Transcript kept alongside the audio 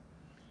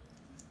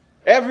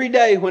Every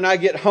day when I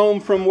get home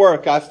from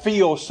work, I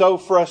feel so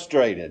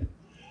frustrated.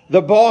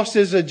 The boss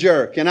is a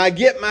jerk, and I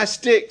get my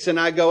sticks and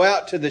I go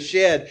out to the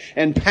shed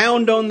and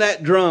pound on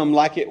that drum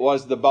like it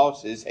was the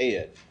boss's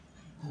head.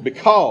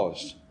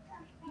 Because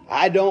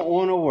I don't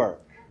want to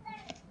work.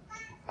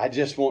 I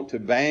just want to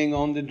bang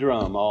on the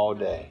drum all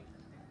day.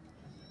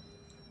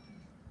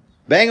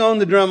 Bang on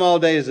the Drum All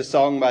Day is a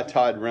song by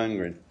Todd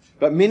Rundgren.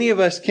 But many of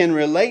us can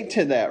relate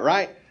to that,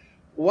 right?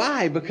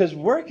 Why? Because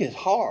work is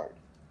hard.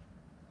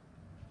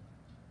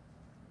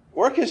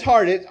 Work is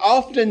hard. It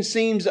often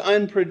seems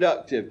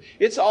unproductive.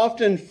 It's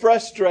often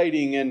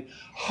frustrating and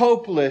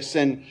hopeless,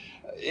 and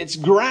it's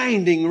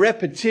grinding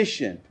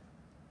repetition.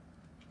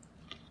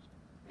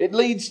 It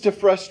leads to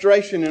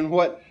frustration and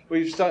what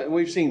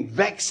we've seen,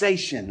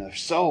 vexation of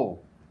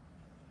soul.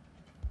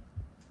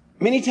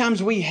 Many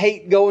times we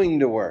hate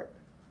going to work.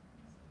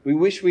 We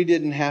wish we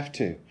didn't have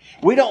to.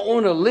 We don't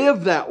want to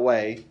live that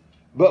way,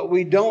 but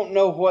we don't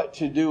know what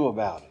to do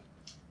about it.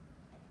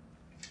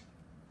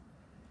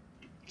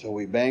 So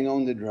we bang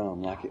on the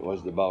drum like it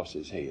was the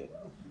boss's head.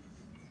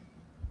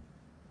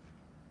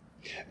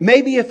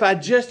 Maybe if I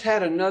just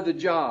had another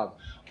job,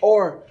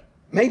 or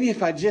maybe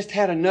if I just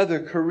had another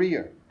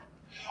career,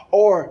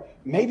 or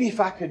maybe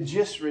if I could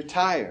just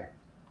retire.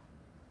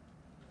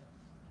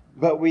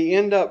 But we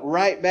end up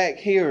right back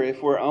here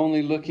if we're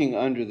only looking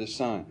under the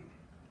sun.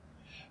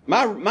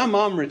 My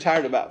mom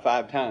retired about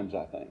 5 times,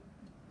 I think.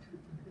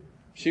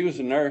 She was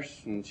a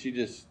nurse, and she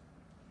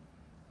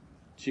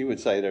would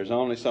say, there's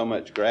only so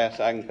much grass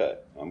I can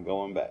cut. I'm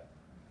going back.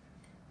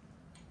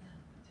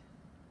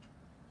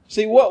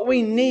 See, what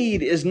we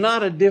need is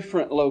not a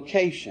different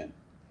location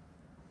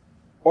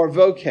or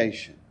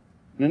vocation.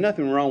 There's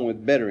nothing wrong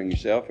with bettering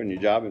yourself in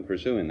your job and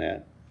pursuing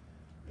that.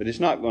 But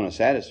it's not going to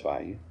satisfy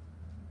you.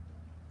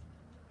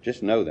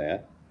 Just know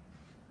that.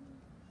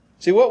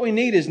 See, what we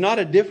need is not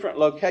a different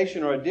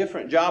location or a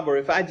different job, or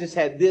if I just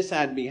had this,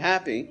 I'd be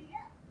happy.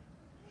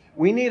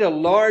 We need a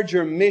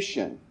larger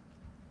mission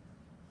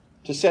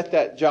to set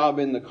that job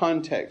in the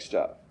context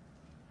of.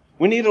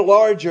 We need a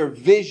larger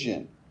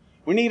vision.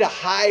 We need a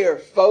higher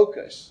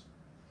focus.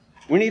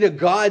 We need a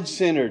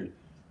God-centered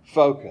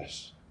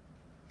focus.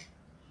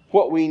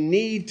 What we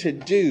need to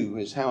do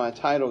is how I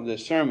titled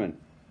this sermon.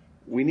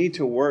 We need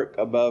to work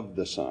above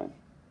the sun.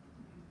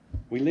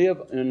 We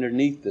live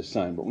underneath the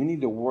sun, but we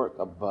need to work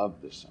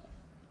above the sun.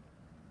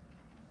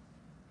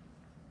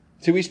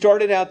 See, we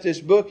started out this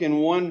book in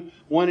 1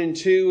 and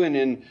 2 and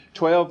in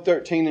 12,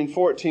 13, and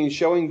 14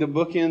 showing the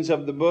bookends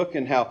of the book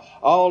and how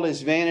all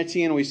is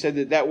vanity. And we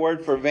said that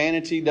word for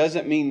vanity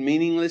doesn't mean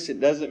meaningless. It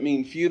doesn't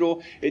mean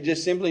futile. It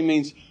just simply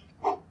means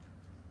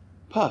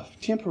puff,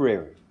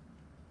 temporary,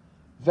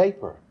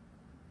 vapor.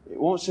 It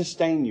won't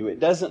sustain you.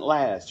 It doesn't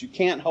last. You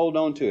can't hold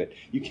on to it.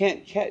 You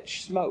can't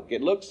catch smoke.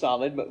 It looks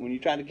solid, but when you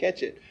try to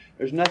catch it,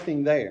 there's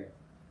nothing there.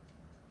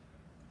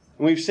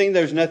 And we've seen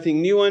there's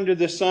nothing new under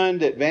the sun,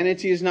 that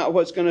vanity is not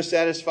what's going to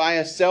satisfy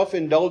us.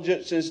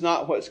 Self-indulgence is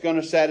not what's going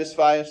to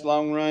satisfy us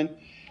long run.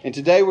 And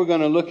today we're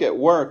going to look at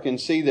work and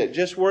see that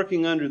just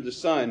working under the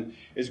sun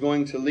is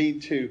going to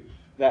lead to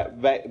that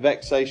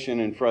vexation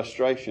and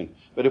frustration.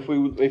 But if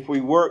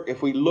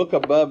we look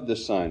above the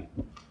sun,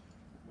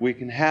 we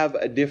can have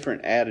a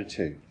different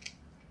attitude.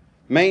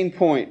 Main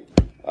point,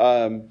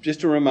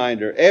 just a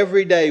reminder.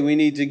 Every day we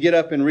need to get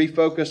up and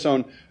refocus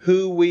on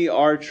who we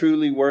are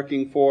truly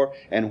working for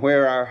and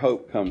where our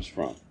hope comes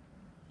from.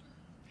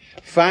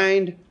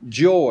 Find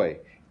joy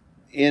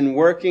in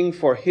working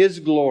for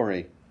His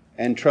glory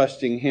and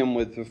trusting Him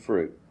with the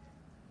fruit.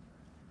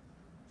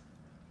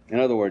 In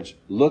other words,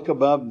 look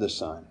above the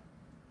sun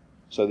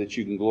so that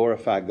you can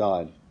glorify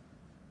God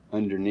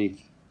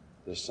underneath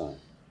the sun.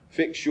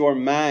 Fix your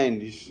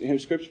mind, in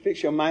Scripture,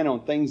 fix your mind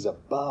on things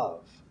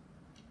above,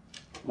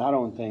 not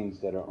on things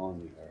that are on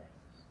the earth.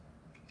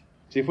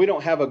 See, if we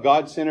don't have a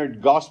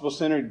God-centered,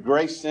 gospel-centered,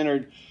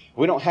 grace-centered,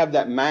 we don't have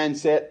that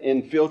mindset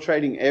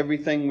infiltrating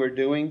everything we're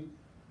doing,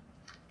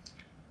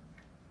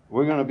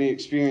 we're going to be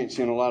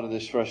experiencing a lot of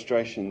this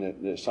frustration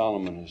that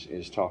Solomon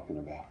is talking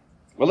about.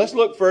 Well, let's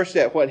look first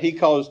at what he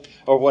calls,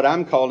 or what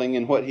I'm calling,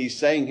 and what he's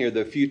saying here,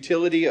 the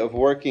futility of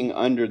working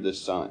under the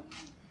sun.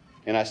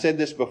 And I said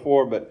this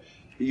before, but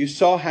you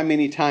saw how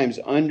many times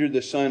under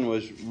the sun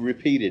was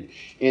repeated.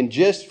 And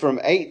just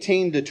from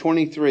 18 to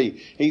 23,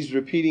 he's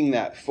repeating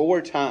that 4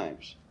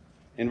 times.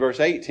 In verse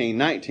 18,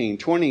 19,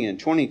 20, and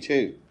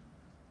 22.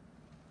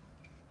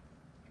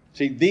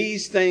 See,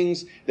 these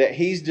things that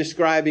he's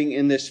describing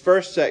in this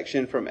first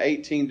section from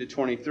 18 to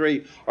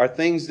 23 are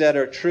things that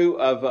are true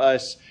of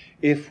us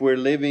if we're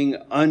living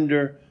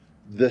under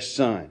the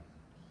sun.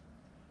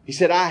 He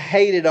said, I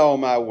hated all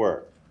my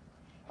work.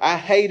 I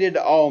hated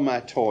all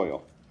my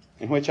toil,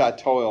 in which I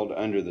toiled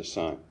under the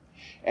sun.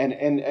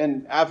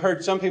 And I've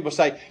heard some people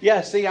say,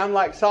 yeah, see, I'm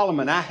like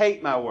Solomon. I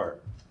hate my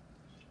work.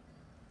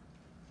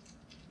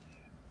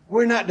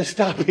 We're not to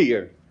stop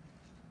here.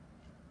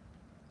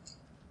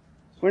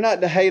 We're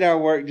not to hate our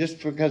work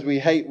just because we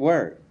hate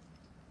work.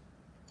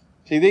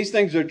 See, these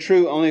things are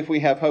true only if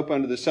we have hope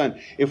under the sun.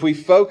 If we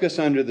focus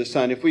under the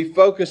sun, if we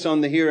focus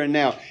on the here and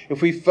now,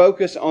 if we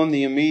focus on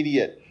the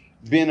immediate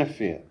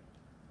benefit.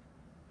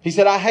 He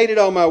said, I hated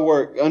all my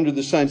work under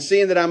the sun,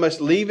 seeing that I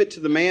must leave it to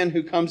the man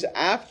who comes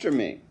after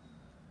me.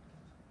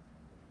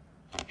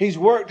 He's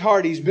worked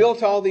hard. He's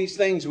built all these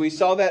things. We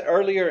saw that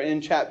earlier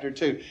in chapter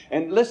 2.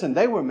 And listen,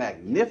 they were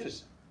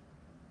magnificent.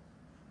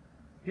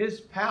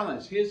 His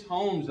palace, his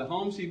homes, the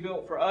homes he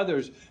built for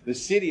others, the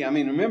city. I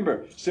mean,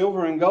 remember,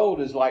 silver and gold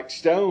is like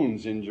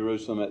stones in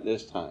Jerusalem at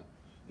this time.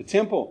 The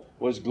temple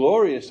was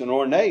glorious and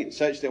ornate,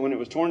 such that when it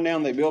was torn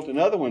down, they built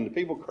another one. The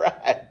people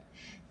cried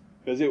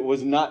because it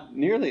was not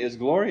nearly as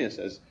glorious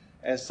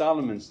as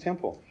Solomon's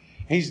temple.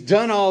 He's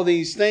done all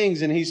these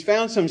things, and he's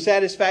found some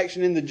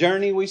satisfaction in the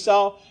journey we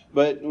saw,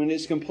 but when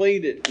it's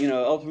complete,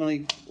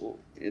 ultimately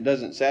it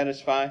doesn't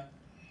satisfy.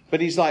 But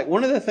he's like,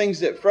 one of the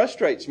things that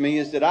frustrates me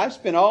is that I've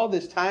spent all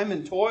this time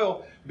and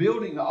toil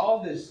building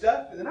all this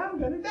stuff, and then I'm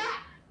going to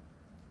die.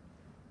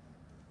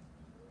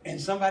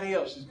 And somebody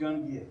else is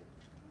going to get it.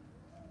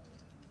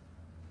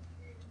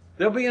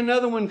 There'll be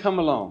another one come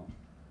along.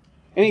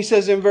 And he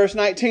says in verse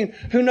 19,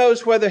 who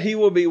knows whether he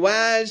will be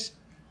wise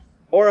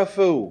or a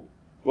fool?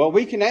 Well,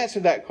 we can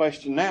answer that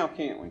question now,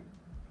 can't we?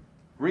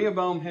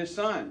 Rehoboam, his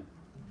son,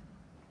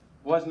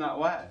 was not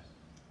wise.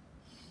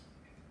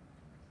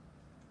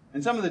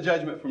 And some of the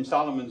judgment from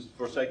Solomon's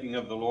forsaking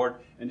of the Lord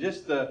and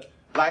just the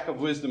lack of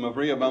wisdom of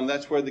Rehoboam,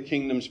 that's where the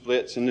kingdom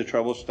splits and the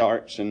trouble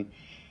starts and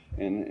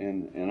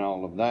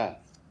all of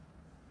that.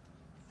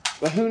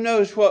 But who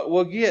knows what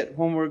we'll get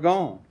when we're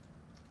gone?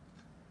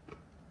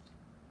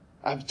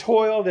 I've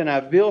toiled and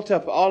I've built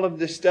up all of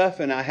this stuff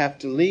and I have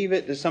to leave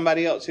it to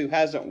somebody else who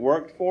hasn't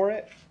worked for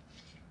it.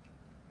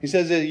 He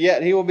says that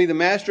yet he will be the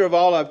master of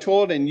all I've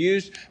toiled and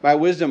used my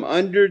wisdom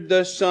under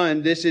the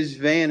sun. This is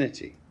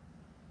vanity.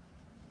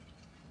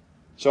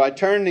 So I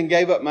turned and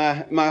gave up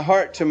my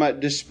heart to my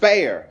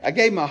despair. I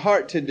gave my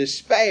heart to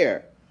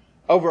despair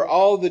over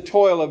all the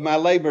toil of my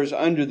labors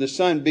under the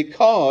sun,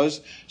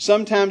 because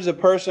sometimes a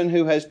person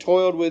who has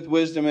toiled with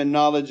wisdom and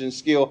knowledge and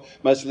skill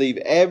must leave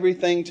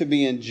everything to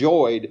be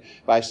enjoyed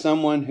by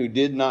someone who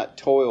did not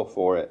toil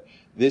for it.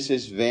 This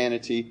is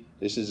vanity.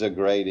 This is a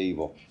great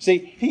evil.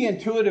 See, he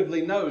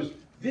intuitively knows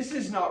this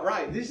is not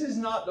right. This is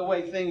not the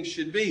way things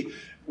should be.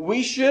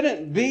 We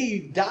shouldn't be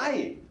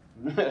dying.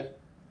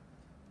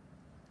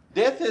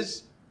 Death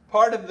is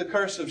part of the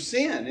curse of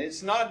sin.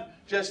 It's not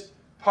just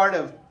part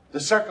of the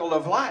circle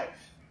of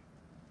life.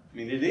 I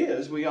mean, it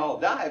is. We all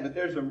die, but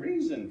there's a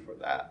reason for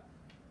that.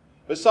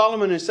 But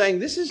Solomon is saying,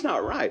 this is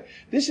not right.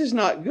 This is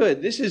not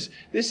good. This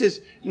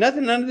is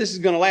nothing. None of this is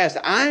going to last.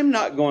 I'm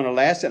not going to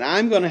last, and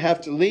I'm going to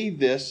have to leave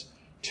this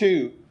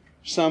to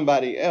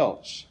somebody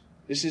else.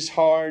 This is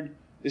hard.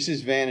 This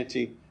is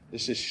vanity.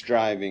 This is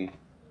striving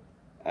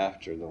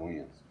after the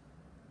wind.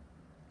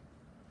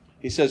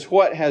 He says,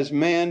 what has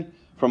man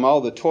from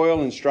all the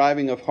toil and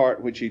striving of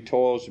heart which he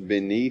toils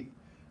beneath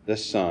the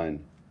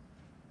sun?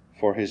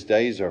 For his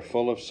days are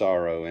full of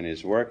sorrow, and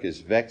his work is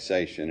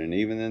vexation, and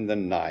even in the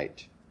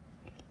night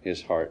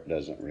his heart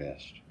doesn't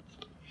rest.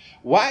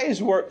 Why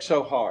is work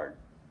so hard?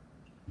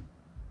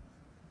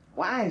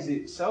 Why is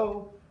it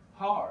so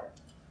hard?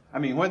 I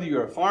mean, whether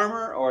you're a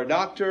farmer or a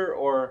doctor,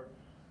 or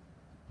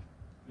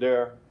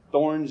there are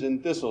thorns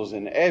and thistles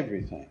in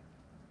everything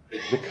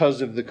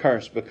because of the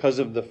curse, because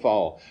of the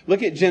fall.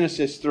 Look at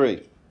Genesis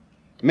 3.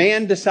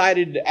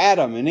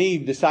 Adam and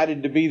Eve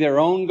decided to be their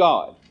own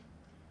God,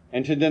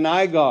 and to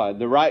deny God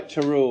the right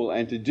to rule,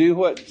 and to do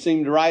what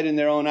seemed right in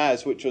their own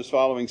eyes, which was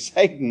following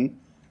Satan.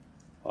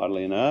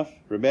 Oddly enough,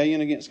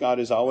 rebellion against God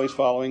is always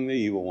following the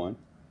evil one.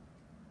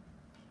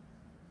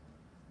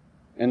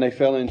 And they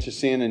fell into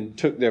sin and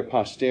took their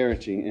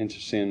posterity into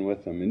sin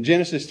with them. In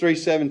Genesis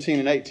 3:17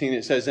 and 18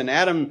 it says,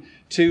 and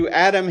to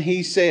Adam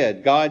he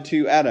said, God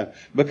to Adam,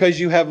 because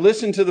you have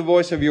listened to the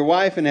voice of your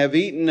wife and have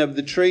eaten of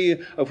the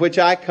tree of which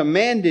I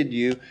commanded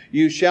you,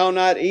 you shall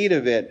not eat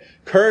of it.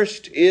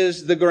 Cursed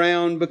is the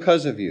ground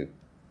because of you.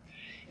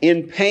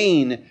 In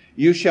pain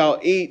you shall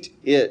eat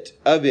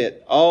of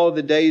it all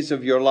the days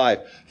of your life.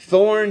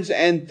 Thorns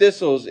and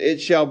thistles it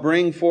shall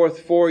bring forth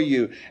for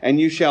you, and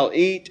you shall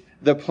eat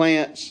the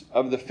plants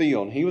of the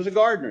field. He was a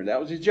gardener. That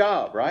was his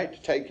job, right?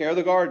 To take care of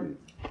the garden.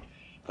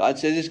 God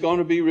says it's going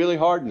to be really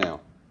hard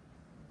now.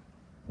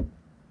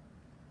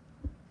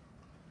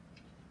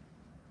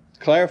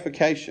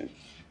 Clarification.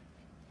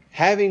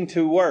 Having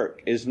to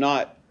work is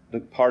not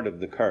the part of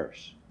the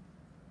curse.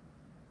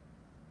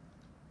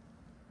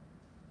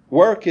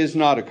 Work is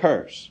not a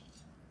curse.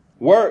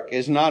 Work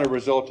is not a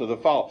result of the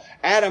fall.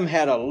 Adam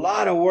had a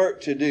lot of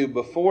work to do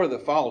before the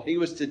fall. He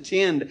was to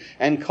tend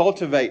and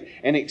cultivate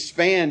and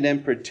expand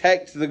and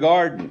protect the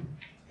garden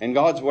and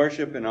God's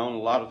worship, and on a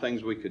lot of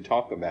things we could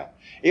talk about.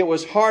 It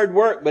was hard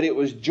work, but it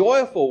was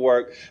joyful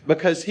work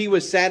because he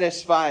was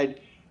satisfied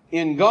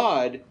in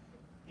God.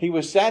 He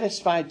was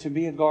satisfied to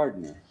be a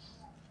gardener.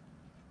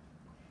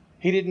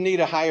 He didn't need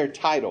a higher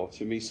title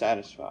to be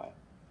satisfied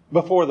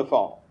before the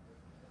fall.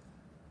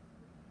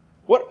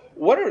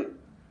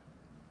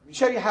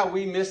 Show you how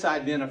we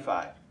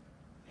misidentify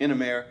in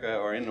America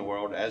or in the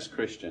world as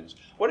Christians,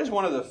 what is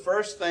one of the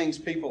first things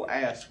people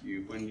ask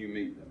you when you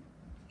meet them?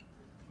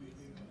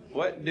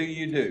 What do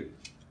you do?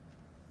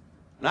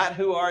 Not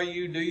who are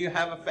you? Do you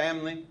have a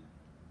family?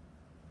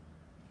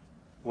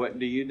 What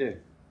do you do?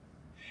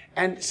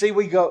 And see,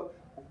 we go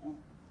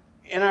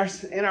in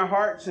our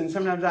hearts, and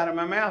sometimes out of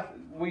my mouth,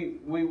 we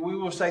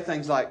will say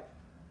things like,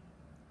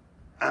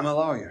 I'm a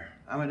lawyer,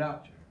 I'm a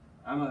doctor,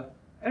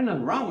 there's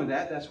nothing wrong with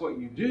that, that's what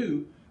you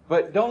do,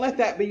 but don't let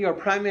that be your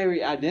primary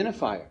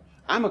identifier.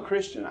 I'm a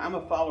Christian, I'm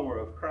a follower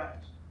of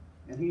Christ,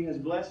 and He has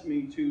blessed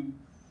me to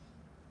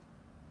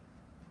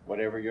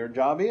whatever your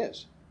job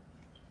is.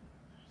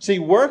 See,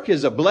 work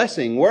is a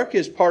blessing. Work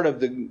is part of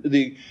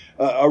the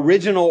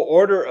original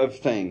order of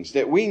things,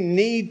 that we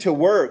need to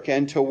work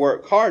and to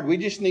work hard. We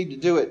just need to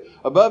do it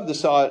above the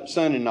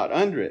sun and not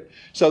under it.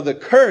 So the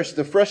curse,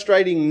 the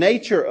frustrating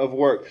nature of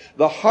work,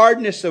 the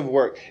hardness of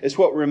work is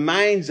what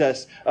reminds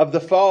us of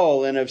the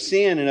fall and of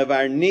sin and of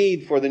our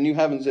need for the new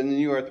heavens and the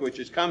new earth which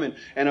is coming,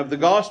 and of the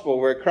gospel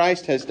where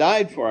Christ has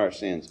died for our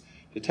sins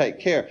to take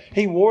care.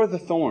 He wore the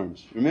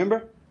thorns,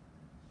 remember?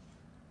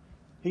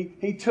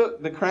 He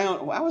took the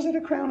crown. Why was it a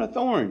crown of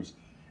thorns?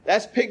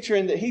 That's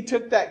picturing that He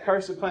took that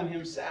curse upon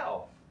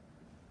Himself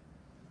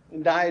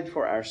and died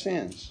for our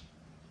sins.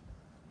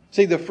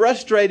 See, the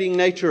frustrating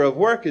nature of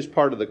work is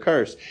part of the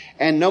curse.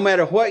 And no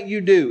matter what you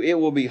do, it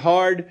will be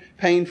hard,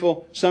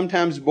 painful,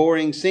 sometimes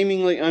boring,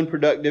 seemingly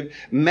unproductive,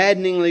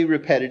 maddeningly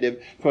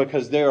repetitive,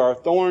 because there are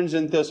thorns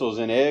and thistles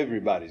in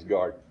everybody's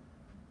garden.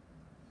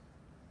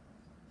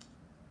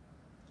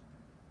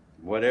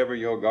 Whatever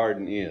your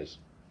garden is.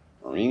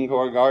 Marine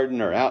Corps garden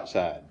or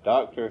outside.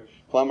 Doctor,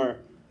 plumber,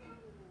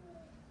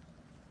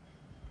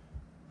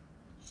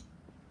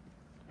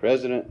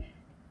 president.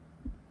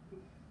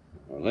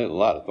 Well, there's a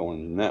lot of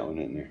thorns in that one,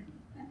 isn't there?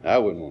 I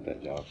wouldn't want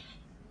that job.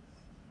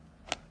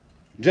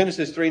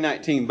 Genesis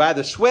 3:19. By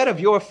the sweat of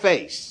your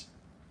face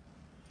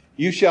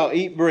you shall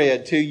eat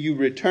bread till you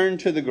return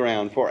to the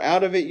ground, for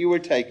out of it you were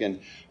taken,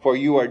 for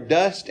you are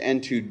dust,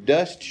 and to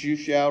dust you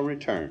shall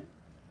return.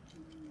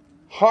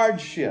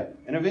 Hardship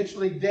and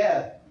eventually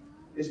death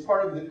is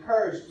part of the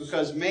curse,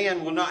 because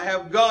man will not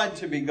have God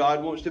to be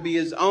God, wants to be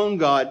his own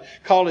God,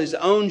 call his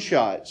own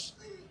shots,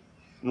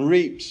 and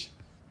reaps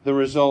the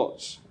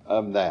results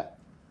of that.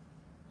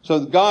 So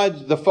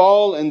the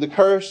fall and the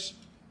curse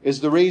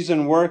is the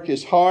reason work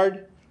is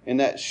hard, and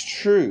that's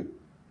true.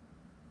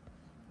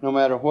 No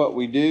matter what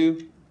we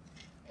do,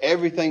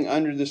 everything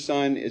under the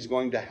sun is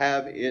going to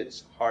have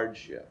its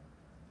hardship.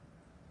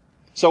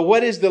 So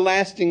what is the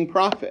lasting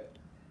profit?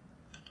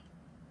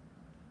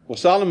 Well,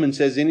 Solomon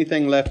says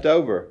anything left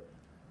over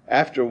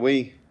after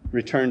we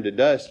return to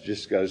dust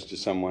just goes to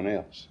someone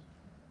else.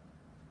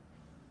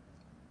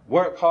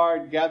 Work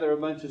hard, gather a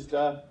bunch of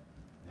stuff,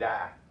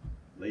 die.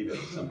 Leave it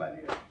to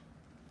somebody else.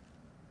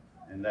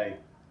 And they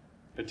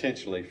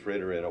potentially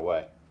fritter it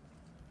away.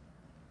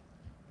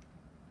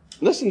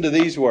 Listen to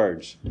these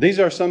words. These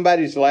are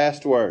somebody's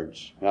last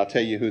words. And I'll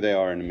tell you who they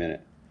are in a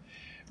minute.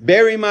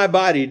 Bury my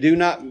body. Do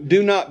not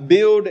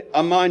build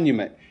a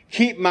monument.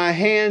 Keep my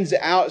hands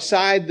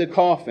outside the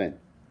coffin,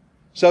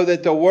 so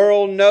that the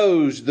world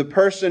knows the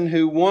person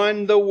who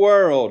won the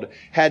world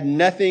had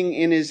nothing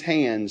in his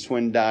hands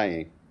when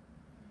dying.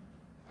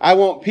 I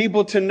want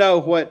people to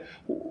know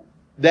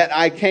that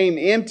I came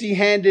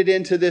empty-handed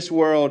into this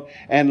world,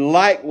 and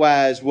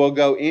likewise will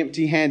go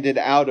empty-handed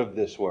out of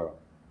this world.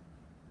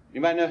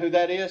 You might know who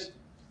that is?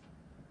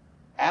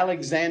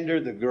 Alexander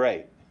the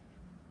Great.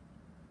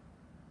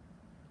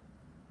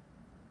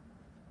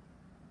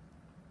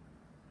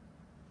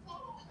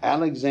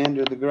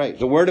 Alexander the Great.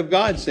 The Word of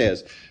God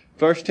says,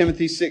 1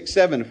 Timothy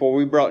 6:7, for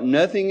we brought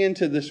nothing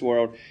into this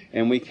world,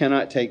 and we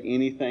cannot take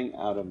anything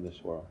out of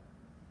this world.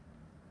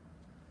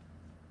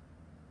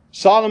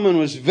 Solomon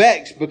was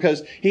vexed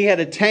because he had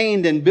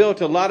attained and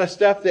built a lot of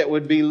stuff that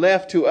would be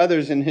left to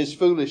others, and his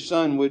foolish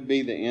son would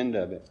be the end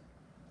of it.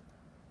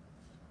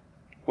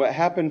 What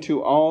happened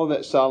to all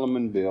that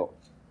Solomon built?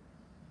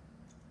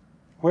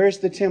 Where's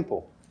the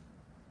temple?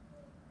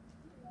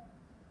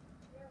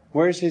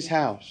 Where's his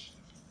house?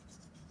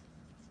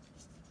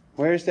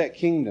 Where's that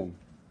kingdom?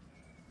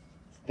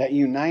 That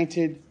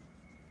united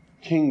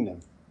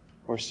kingdom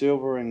where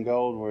silver and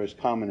gold were as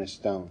common as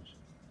stones.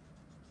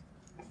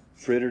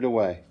 Frittered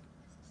away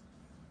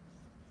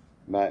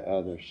by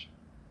others.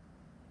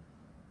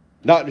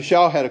 Dr.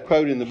 Shaw had a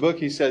quote in the book.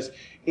 He says,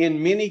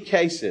 in many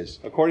cases,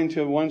 according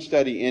to one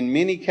study, in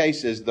many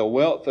cases, the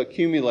wealth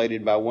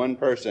accumulated by one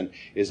person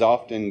is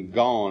often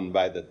gone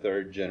by the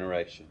third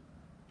generation.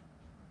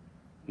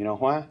 You know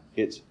why?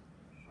 I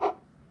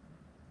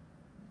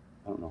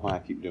don't know why I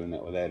keep doing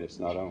that with that. It's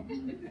not on.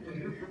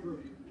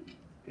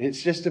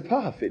 It's just a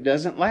puff. It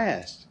doesn't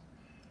last.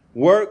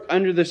 Work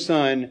under the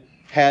sun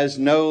has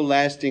no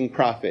lasting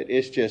profit.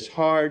 It's just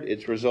hard.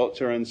 Its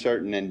results are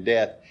uncertain, and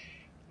death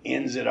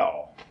ends it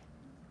all.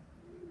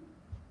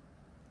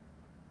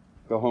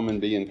 Go home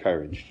and be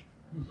encouraged.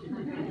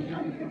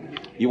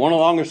 You want a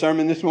longer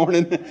sermon this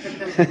morning?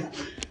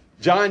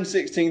 John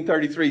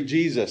 16:33,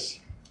 Jesus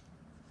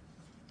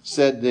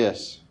said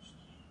this.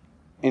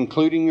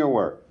 including your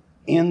work.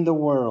 In the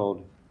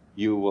world,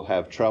 you will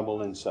have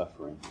trouble and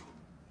suffering.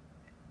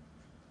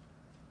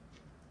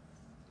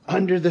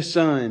 Under the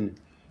sun,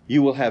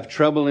 you will have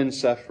trouble and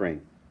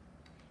suffering.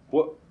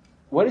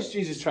 What is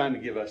Jesus trying to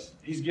give us?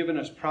 He's given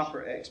us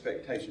proper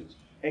expectations.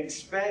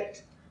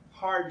 Expect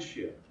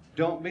hardship.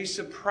 Don't be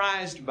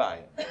surprised by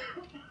it.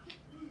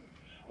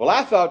 Well,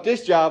 I thought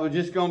this job was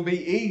just going to be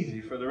easy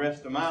for the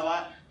rest of my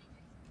life.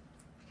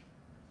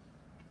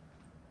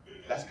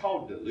 That's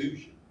called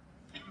delusion.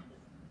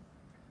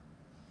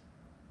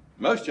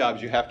 Most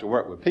jobs you have to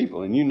work with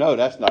people, and you know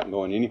that's not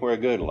going anywhere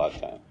good a lot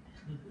of times.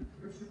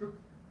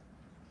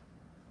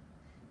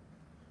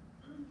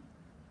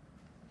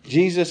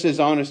 Jesus is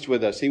honest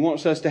with us. He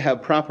wants us to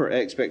have proper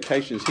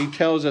expectations. He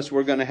tells us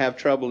we're going to have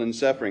trouble and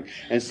suffering.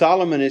 And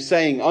Solomon is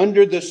saying,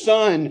 under the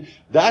sun,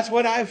 that's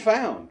what I've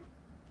found.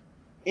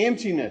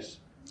 Emptiness,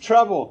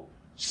 trouble,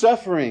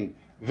 suffering,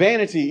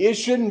 vanity. It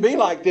shouldn't be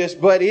like this,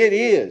 but it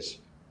is.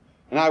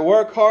 And I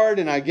work hard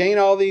and I gain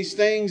all these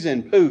things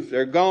and poof,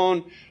 they're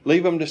gone.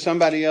 Leave them to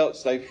somebody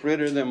else. They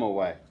fritter them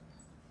away.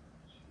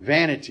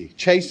 Vanity,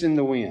 chasing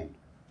the wind,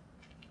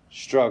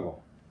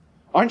 struggle.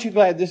 Aren't you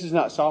glad this is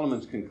not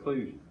Solomon's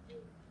conclusion?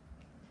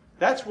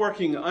 That's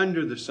working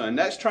under the sun.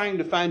 That's trying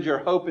to find your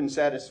hope and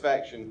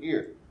satisfaction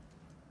here.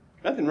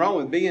 Nothing wrong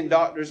with being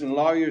doctors and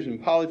lawyers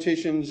and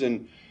politicians,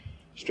 and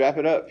strap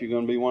it up if you're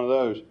going to be one of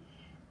those.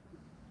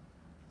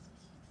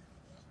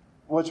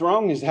 What's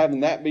wrong is having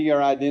that be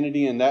your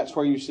identity, and that's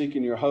where you're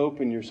seeking your hope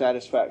and your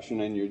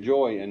satisfaction and your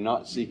joy, and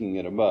not seeking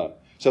it above.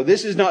 So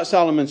this is not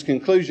Solomon's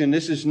conclusion.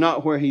 This is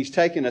not where he's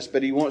taken us,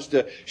 but he wants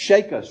to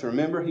shake us.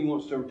 Remember, he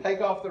wants to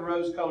take off the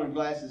rose-colored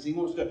glasses. He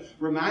wants to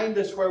remind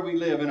us where we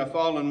live in a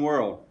fallen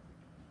world.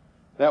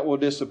 That will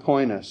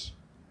disappoint us.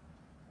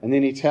 And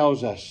then he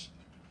tells us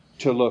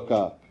to look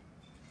up.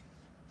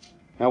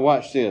 Now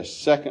watch this.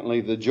 Secondly,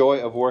 the joy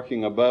of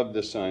working above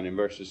the sun in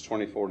verses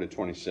 24 to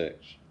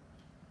 26.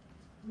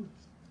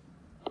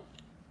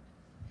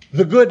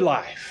 The good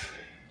life.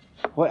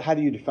 How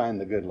do you define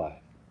the good life?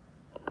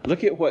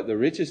 Look at what the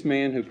richest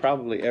man who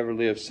probably ever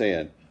lived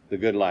said the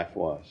good life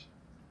was.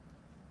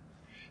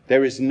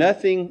 There is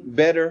nothing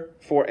better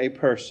for a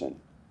person.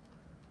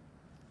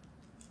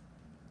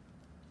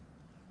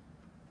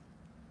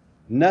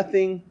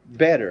 Nothing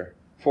better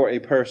for a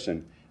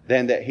person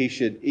than that he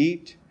should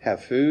eat,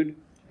 have food,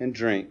 and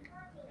drink,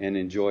 and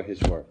enjoy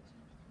his work.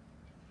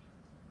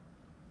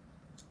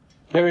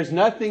 There is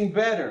nothing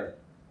better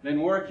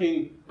than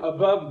working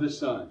above the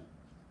sun.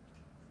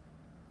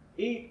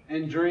 Eat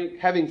and drink,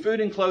 having food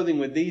and clothing,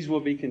 with these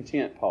will be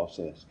content, Paul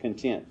says.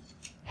 Content,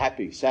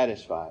 happy,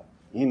 satisfied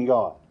in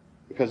God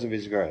because of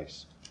His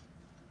grace.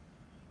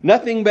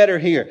 Nothing better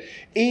here.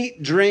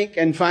 Eat, drink,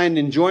 and find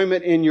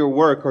enjoyment in your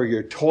work or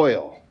your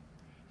toil.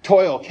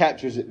 Toil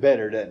captures it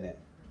better, doesn't it?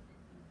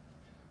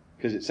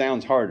 Because it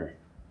sounds harder.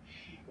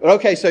 But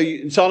okay, so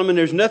Solomon,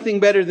 there's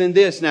nothing better than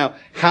this. Now,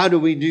 how do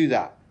we do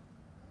that?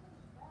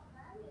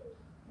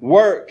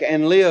 Work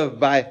and live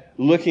by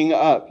looking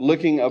up,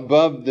 looking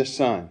above the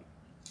sun.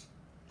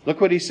 Look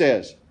what he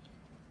says.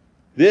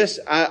 This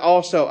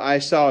I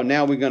saw,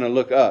 now we're going to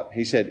look up,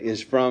 he said,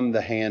 is from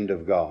the hand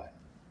of God.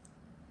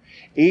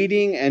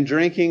 Eating and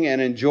drinking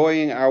and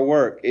enjoying our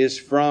work is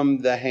from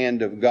the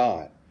hand of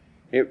God.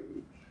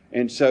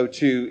 And so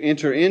to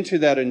enter into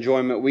that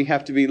enjoyment, we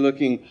have to be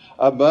looking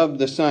above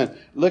the sun.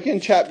 Look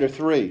in chapter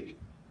 3,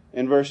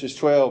 in verses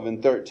 12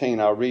 and 13.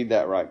 I'll read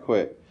that right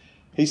quick.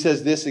 He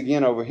says this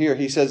again over here.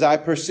 He says, I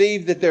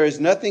perceive that there is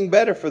nothing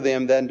better for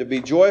them than to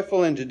be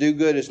joyful and to do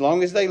good as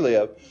long as they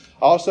live.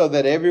 Also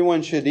that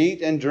everyone should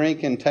eat and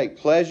drink and take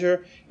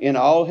pleasure in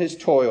all his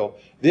toil.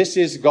 This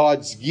is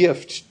God's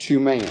gift to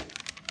man.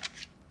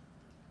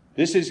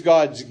 This is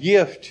God's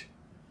gift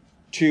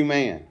to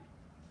man.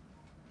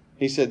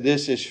 He said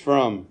this is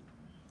from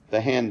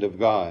the hand of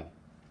God.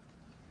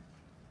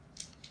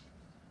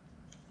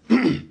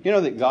 You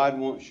know that God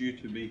wants you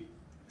to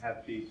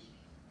have peace.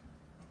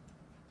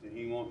 And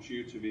He wants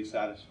you to be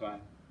satisfied.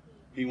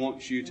 He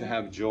wants you to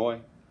have joy.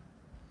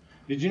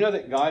 Did you know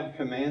that God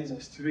commands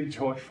us to be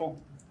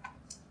joyful?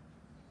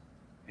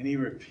 And He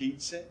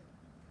repeats it.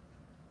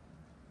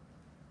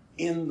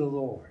 In the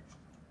Lord.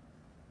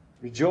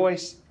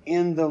 Rejoice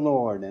in the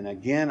Lord. And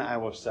again I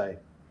will say,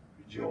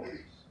 rejoice.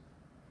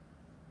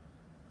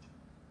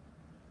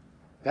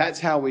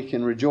 That's how we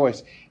can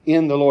rejoice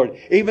in the Lord.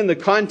 Even the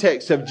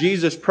context of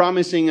Jesus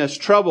promising us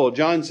trouble.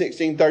 John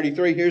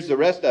 16:33, here's the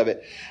rest of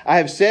it. I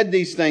have said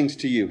these things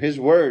to you. His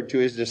word to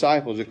His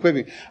disciples,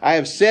 equipping. I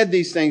have said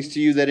these things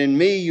to you that in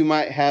me you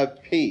might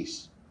have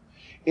peace.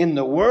 In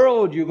the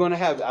world you're going to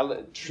have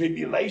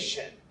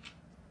tribulation,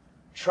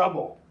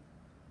 trouble.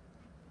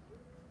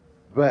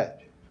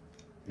 But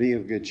be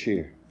of good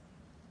cheer.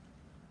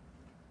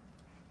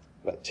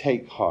 But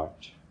take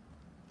heart.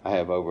 I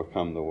have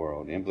overcome the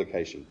world.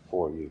 Implication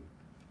for you.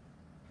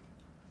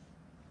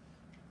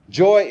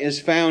 Joy is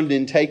found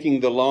in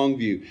taking the long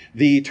view,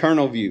 the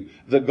eternal view,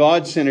 the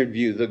God-centered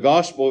view, the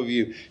gospel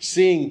view,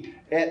 seeing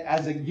it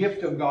as a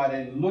gift of God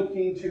and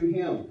looking to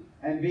Him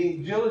and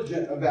being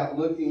diligent about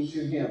looking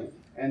to Him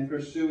and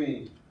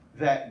pursuing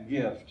that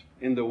gift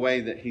in the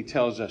way that He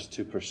tells us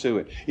to pursue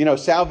it. You know,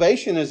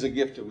 salvation is a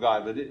gift of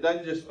God, but it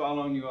doesn't just fall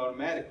on you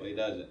automatically,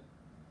 does it?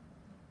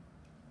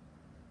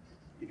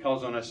 He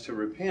calls on us to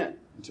repent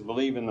and to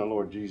believe in the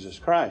Lord Jesus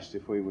Christ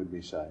if we would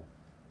be saved.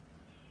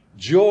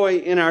 Joy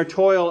in our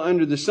toil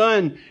under the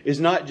sun is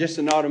not just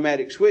an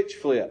automatic switch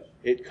flip.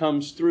 It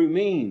comes through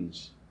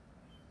means.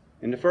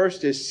 And the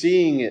first is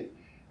seeing it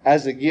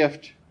as a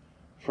gift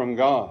from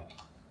God.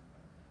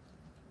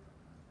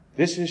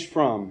 This is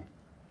from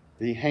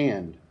the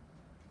hand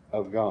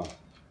of God.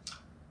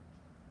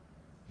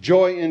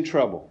 Joy in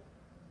trouble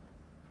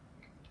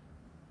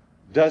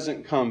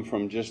doesn't come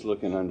from just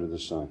looking under the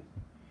sun.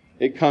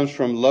 It comes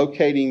from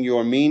locating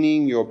your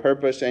meaning, your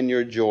purpose, and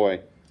your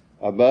joy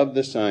above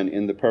the sun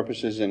in the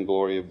purposes and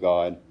glory of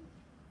God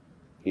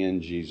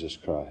in Jesus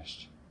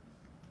Christ.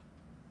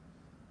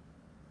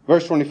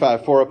 Verse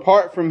 25, for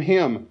apart from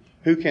Him,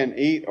 who can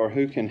eat or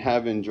who can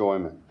have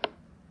enjoyment?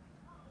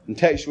 And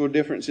textual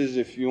differences,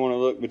 if you want to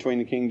look between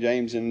the King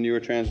James and newer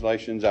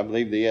translations, I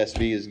believe the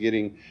ESV is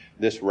getting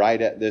this right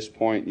at this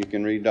point. You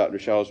can read Dr.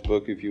 Shaw's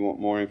book if you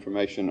want more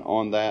information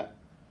on that.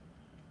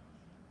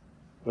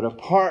 But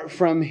apart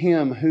from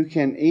Him, who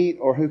can eat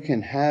or who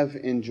can have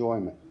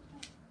enjoyment?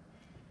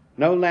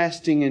 No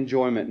lasting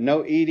enjoyment,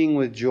 no eating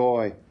with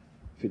joy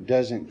if it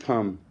doesn't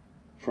come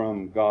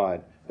from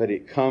God, but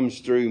it comes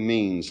through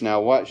means.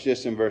 Now watch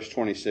this in verse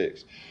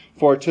 26.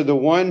 For to the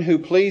one who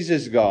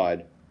pleases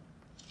God,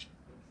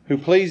 who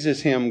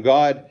pleases Him,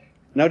 God,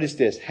 notice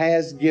this,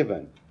 has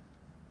given,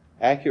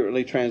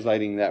 accurately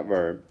translating that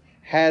verb,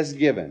 has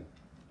given,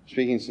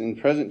 speaking in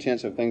present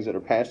tense of things that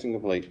are past and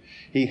complete,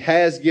 He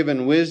has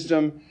given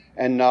wisdom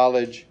and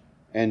knowledge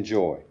and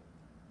joy.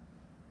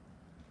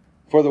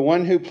 For the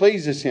one who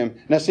pleases Him.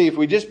 Now see, if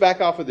we just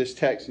back off of this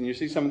text, and you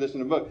see some of this in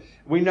the book,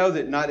 we know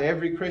that not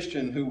every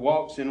Christian who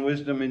walks in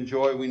wisdom and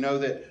joy, we know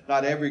that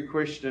not every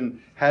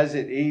Christian has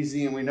it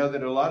easy, and we know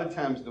that a lot of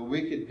times the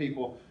wicked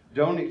people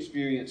don't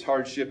experience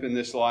hardship in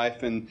this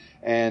life, and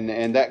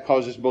that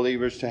causes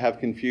believers to have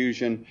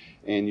confusion,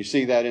 and you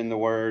see that in the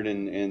Word,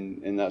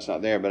 and that's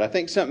not there. But I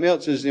think something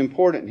else is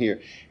important here.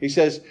 He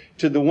says,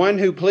 to the one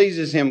who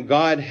pleases Him,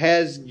 God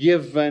has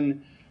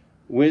given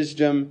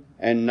wisdom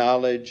and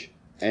knowledge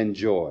and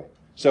joy.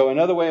 So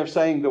another way of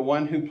saying the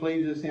one who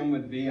pleases Him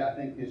would be, I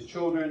think, His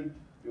children.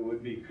 It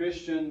would be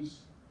Christians,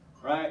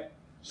 right?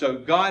 So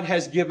God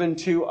has given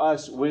to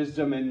us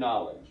wisdom and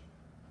knowledge.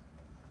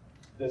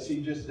 Does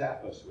He just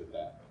zap us with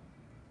that?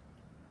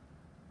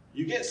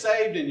 You get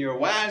saved and you're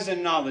wise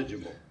and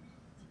knowledgeable.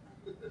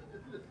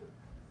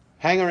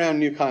 Hang around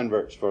new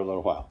converts for a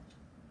little while.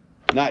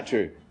 Not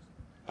true.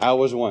 I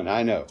was one,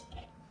 I know.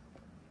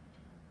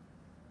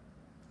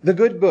 The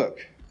good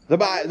book.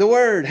 The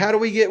Word. How do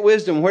we get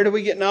wisdom? Where do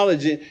we get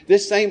knowledge?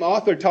 This same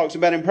author talks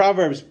about in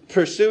Proverbs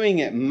pursuing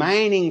it,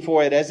 mining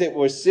for it as it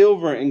was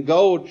silver and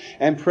gold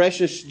and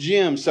precious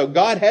gems. So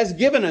God has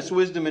given us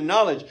wisdom and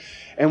knowledge.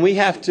 And we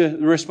have the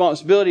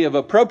responsibility of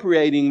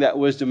appropriating that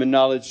wisdom and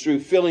knowledge through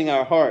filling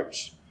our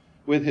hearts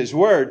with His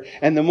Word.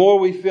 And the more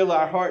we fill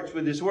our hearts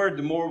with His Word,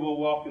 the more we'll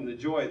walk in the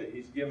joy that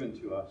He's given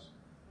to us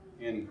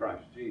in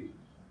Christ Jesus.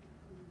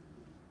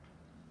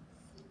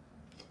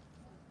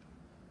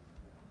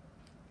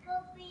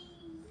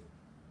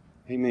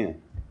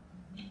 Amen.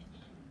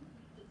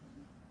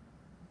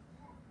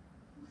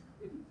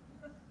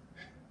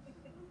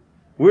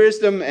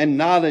 Wisdom and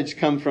knowledge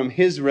come from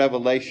His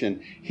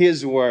revelation,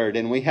 His Word.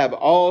 And we have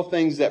all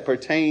things that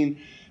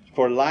pertain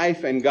for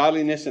life and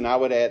godliness, and I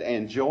would add,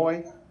 and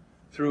joy,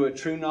 through a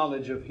true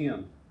knowledge of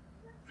Him,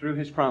 through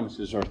His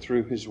promises or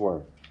through His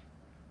Word.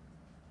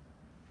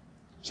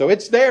 So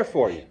it's there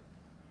for you.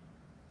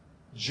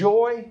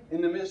 Joy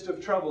in the midst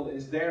of trouble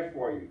is there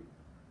for you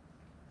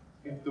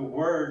if the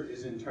Word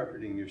is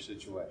interpreting your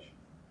situation.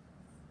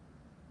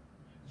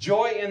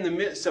 Joy in the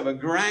midst of a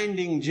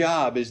grinding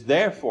job is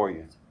there for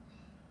you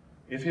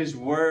if His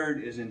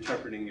Word is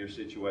interpreting your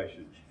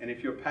situation, and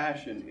if your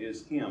passion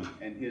is Him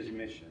and His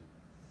mission.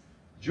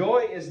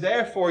 Joy is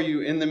there for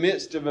you in the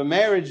midst of a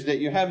marriage that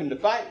you're having to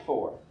fight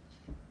for,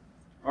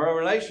 or a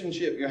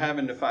relationship you're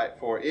having to fight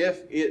for,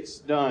 if it's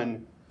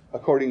done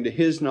according to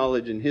His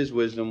knowledge and His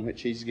wisdom,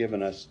 which He's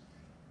given us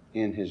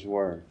in His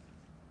Word.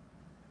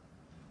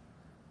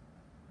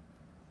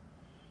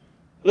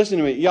 Listen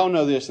to me. Y'all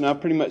know this, and I've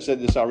pretty much said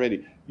this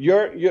already.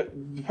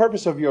 The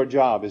purpose of your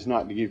job is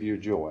not to give you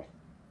joy.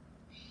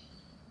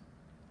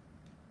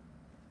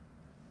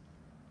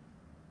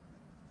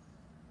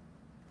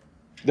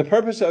 The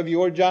purpose of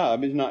your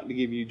job is not to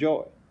give you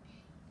joy.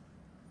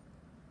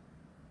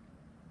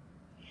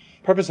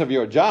 The purpose of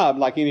your job,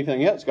 like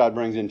anything else God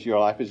brings into your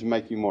life, is to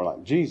make you more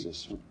like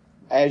Jesus,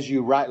 as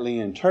you rightly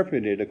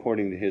interpret it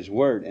according to His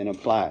Word and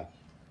apply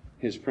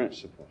His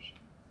principles.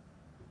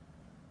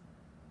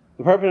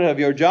 The purpose of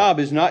your job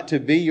is not to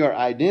be your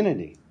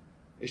identity.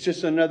 It's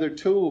just another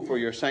tool for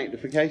your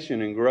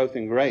sanctification and growth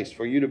in grace,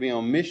 for you to be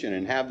on mission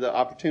and have the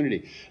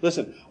opportunity.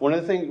 Listen, one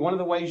of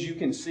the ways you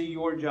can see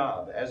your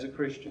job as a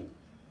Christian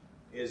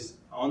is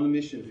on the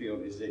mission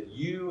field is that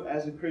you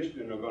as a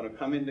Christian are going to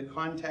come into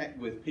contact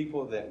with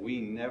people that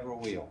we never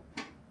will.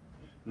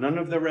 None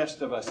of the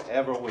rest of us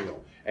ever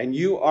will. And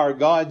you are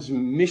God's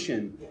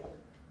mission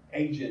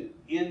agent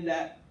in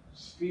that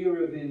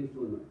sphere of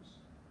influence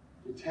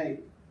to take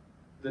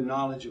the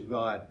knowledge of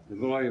God, the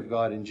glory of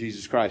God in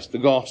Jesus Christ, the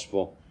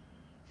gospel,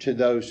 to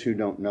those who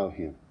don't know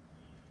Him.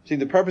 See,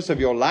 the purpose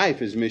of your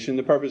life is mission.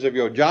 The purpose of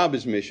your job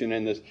is mission.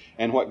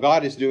 And what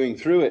God is doing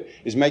through it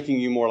is making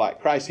you more like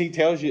Christ. He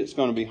tells you it's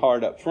going to be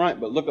hard up front,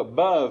 but look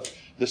above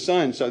the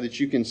sun so that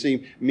you can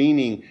see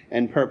meaning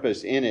and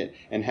purpose in it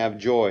and have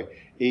joy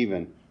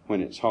even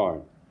when it's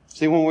hard.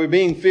 See, when we're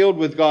being filled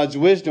with God's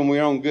wisdom,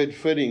 we're on good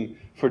footing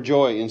for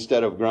joy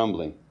instead of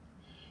grumbling.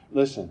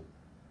 Listen,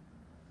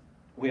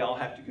 we all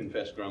have to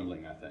confess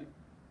grumbling, I think.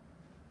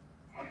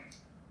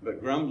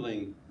 But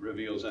grumbling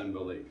reveals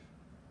unbelief.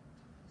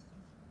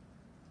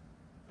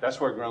 That's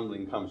where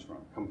grumbling comes from.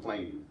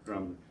 Complaining,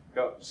 grumbling.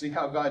 See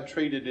how God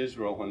treated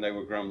Israel when they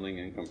were grumbling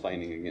and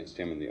complaining against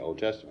Him in the Old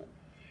Testament.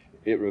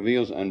 It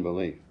reveals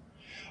unbelief.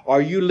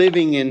 Are you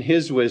living in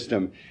His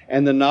wisdom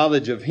and the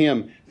knowledge of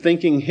Him,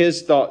 thinking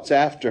His thoughts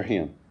after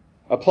Him,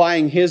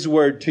 applying His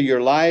word to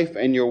your life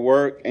and your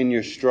work and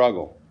your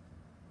struggle?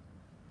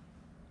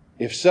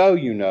 If so,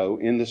 you know,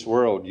 in this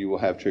world you will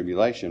have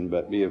tribulation,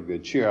 but be of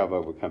good cheer. I've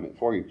overcome it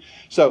for you.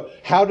 So,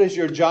 how does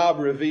your job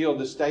reveal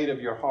the state of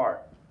your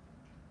heart?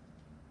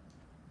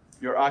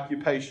 Your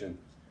occupation,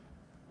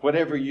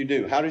 whatever you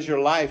do. How does your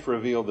life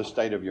reveal the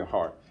state of your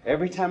heart?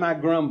 Every time I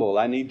grumble,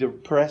 I need to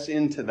press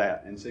into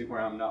that and see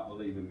where I'm not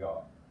believing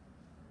God.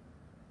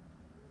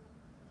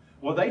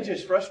 Well, they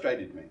just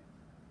frustrated me.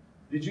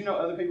 Did you know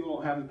other people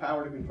don't have the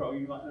power to control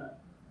you like that?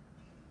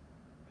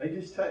 They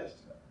just touched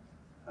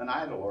an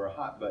idol or a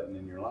hot button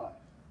in your life.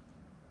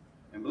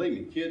 And believe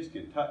me, kids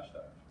can touch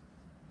stuff.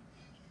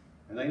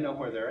 And they know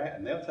where they're at,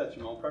 and they'll touch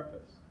them on purpose.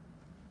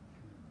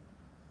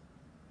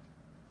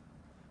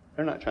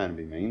 They're not trying to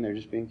be mean. They're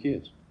just being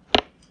kids.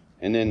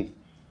 And then,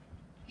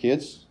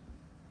 kids,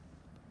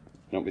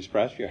 don't be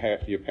surprised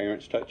if your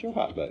parents touch your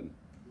hot button.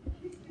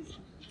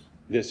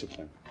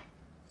 Discipline.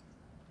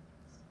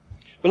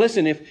 But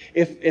listen,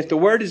 if the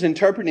Word is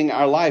interpreting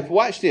our life,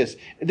 watch this.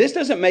 This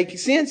doesn't make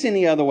sense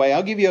any other way.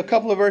 I'll give you a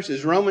couple of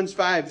verses. Romans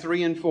 5,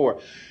 3 and 4.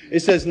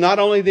 It says, not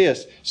only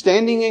this,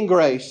 standing in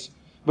grace,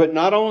 but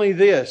not only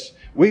this,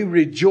 we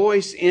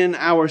rejoice in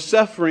our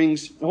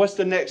sufferings. What's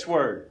the next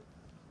word?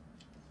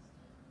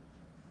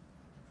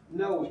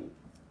 Knowing.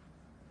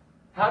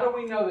 How do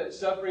we know that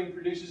suffering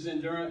produces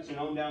endurance and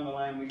on down the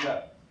line we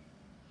go?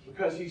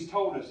 Because He's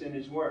told us in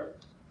His Word.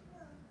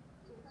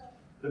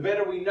 The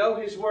better we know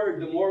His Word,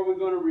 the more we're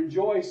going to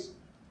rejoice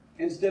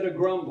instead of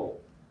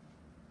grumble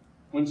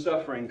when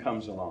suffering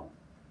comes along.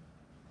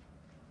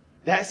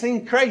 That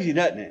seems crazy,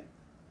 doesn't it?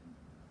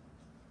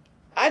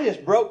 I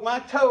just broke my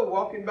toe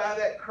walking by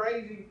that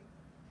crazy...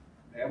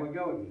 There we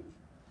go again.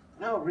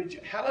 No,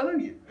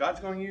 hallelujah.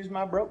 God's going to use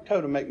my broke toe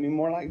to make me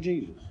more like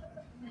Jesus.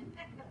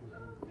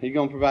 He's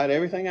going to provide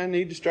everything I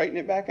need to straighten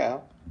it back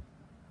out.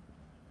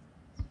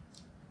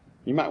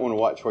 You might want to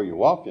watch where you're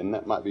walking.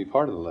 That might be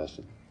part of the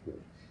lesson.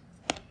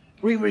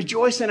 We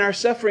rejoice in our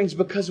sufferings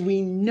because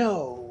we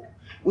know.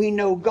 We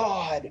know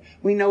God.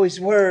 We know His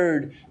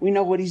Word. We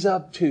know what He's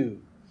up to.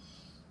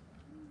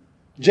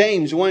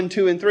 James 1,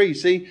 2, and 3.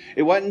 See,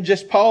 it wasn't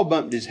just Paul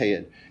bumped his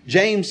head.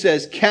 James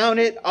says, count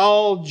it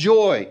all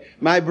joy,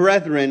 my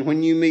brethren,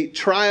 when you meet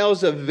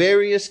trials of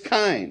various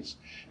kinds.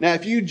 Now,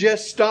 if you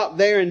just stop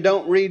there and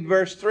don't read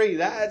verse 3,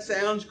 that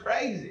sounds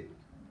crazy.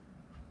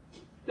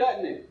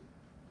 Doesn't it?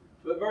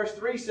 But verse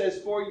 3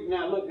 says, for you,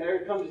 now look, there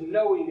it comes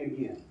knowing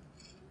again.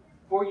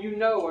 For you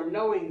know, or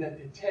knowing that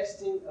the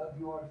testing of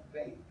your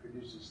faith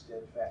produces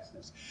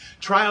steadfastness.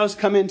 Trials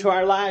come into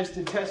our lives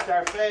to test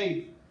our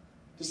faith,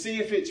 to see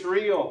if it's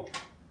real,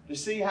 to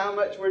see how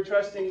much we're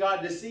trusting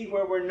God, to see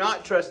where we're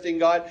not trusting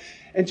God.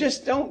 And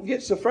just don't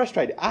get so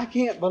frustrated. I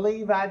can't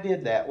believe I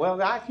did that.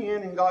 Well, I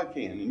can and God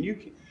can. And you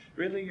can.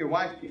 Really, your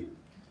wife can.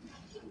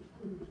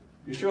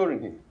 Your children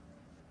can.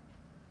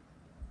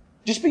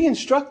 Just be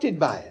instructed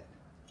by it.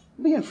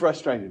 Being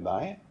frustrated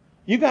by it.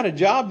 You got a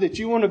job that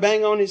you want to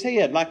bang on his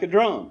head like a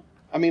drum.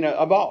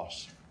 A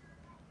boss.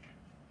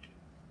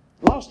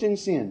 Lost in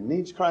sin,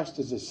 needs Christ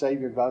as a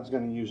Savior. God's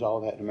going to use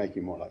all that to make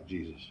you more like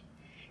Jesus.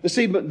 But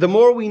see, but the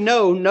more we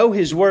know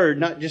His Word,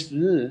 not just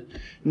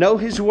know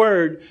His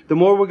Word, the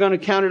more we're going to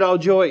count it all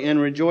joy and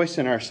rejoice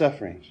in our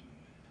sufferings.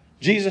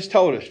 Jesus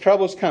told us,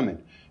 trouble's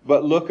coming,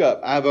 but look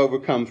up, I've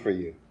overcome for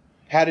you.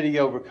 How did He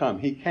overcome?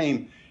 He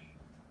came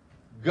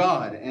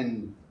God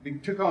and He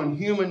took on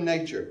human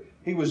nature.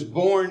 He was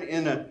born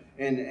and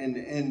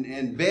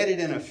bedded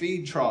in a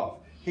feed trough.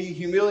 He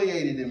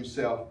humiliated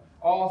Himself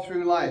all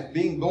through life,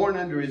 being born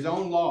under His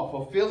own law,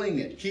 fulfilling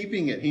it,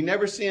 keeping it. He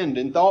never sinned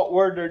in thought,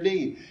 word, or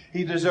deed.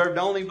 He deserved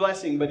only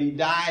blessing, but He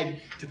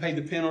died to pay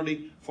the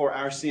penalty for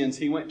our sins.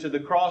 He went to the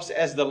cross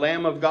as the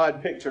Lamb of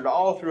God pictured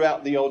all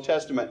throughout the Old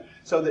Testament,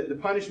 so that the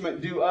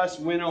punishment due us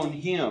went on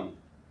Him.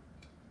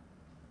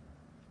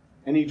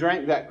 And He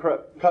drank that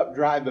cup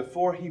dry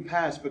before He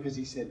passed because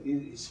He said,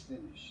 it is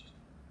finished.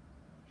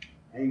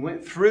 And He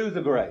went through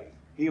the grave.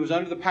 He was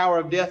under the power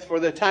of death for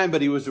the time,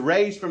 but He was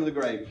raised from the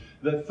grave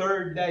the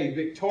third day,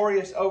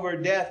 victorious over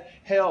death,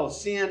 hell,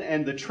 sin,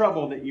 and the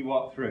trouble that you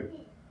walk through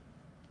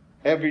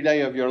every day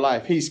of your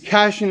life. He's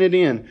cashing it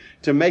in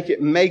to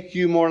make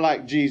you more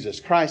like Jesus.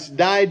 Christ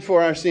died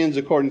for our sins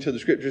according to the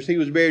Scriptures. He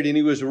was buried and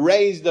He was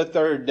raised the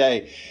third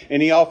day.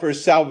 And He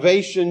offers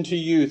salvation to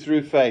you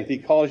through faith. He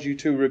calls you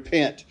to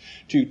repent,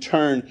 to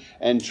turn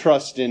and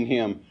trust in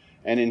Him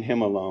and in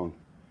Him alone.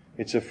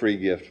 It's a free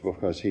gift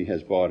because He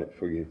has bought it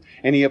for you.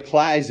 And He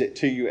applies it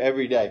to you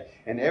every day.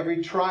 And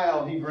every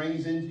trial He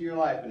brings into your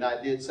life, and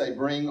I did say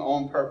bring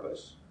on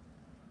purpose.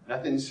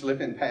 Nothing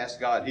slipping past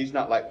God. He's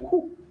not like,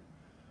 whoo,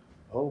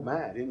 oh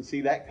my, I didn't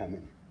see that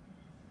coming.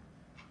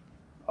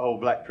 Oh,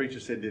 black preacher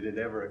said, did it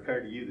ever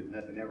occur to you that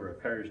nothing ever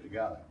occurs to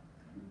God?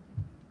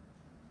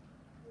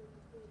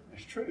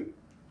 That's true.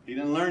 He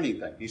didn't learn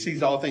anything. He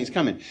sees all things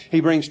coming.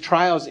 He brings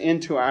trials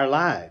into our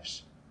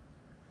lives.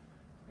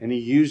 And He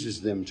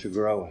uses them to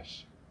grow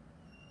us.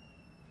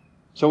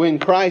 So in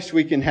Christ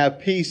we can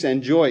have peace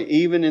and joy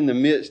even in the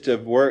midst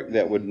of work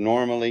that would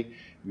normally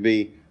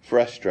be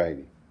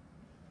frustrating.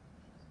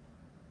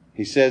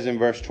 He says in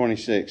verse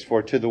 26,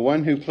 for to the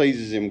one who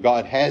pleases Him,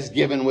 God has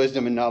given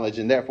wisdom and knowledge,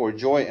 and therefore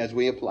joy as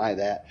we apply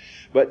that.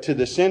 But to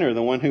the sinner,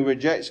 the one who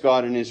rejects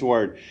God and His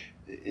Word,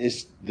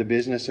 is the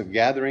business of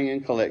gathering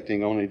and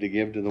collecting only to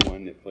give to the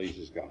one that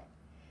pleases God.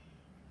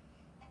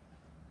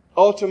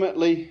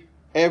 Ultimately,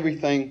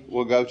 everything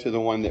will go to the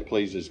one that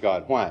pleases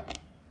God. Why?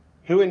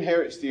 Who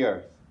inherits the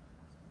earth?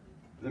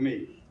 The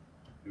meek.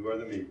 Who are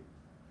the meek?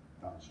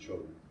 God's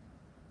children.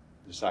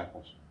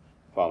 Disciples.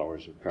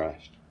 Followers of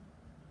Christ.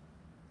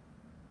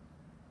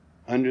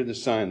 Under the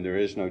sun there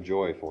is no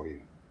joy for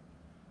you.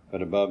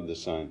 But above the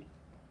sun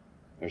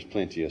there's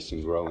plenteous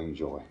and growing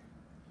joy.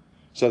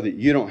 So that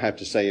you don't have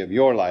to say of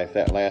your life,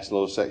 that last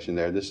little section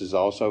there, this is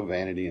also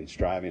vanity and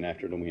striving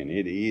after the wind.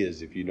 It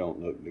is if you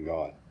don't look to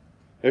God.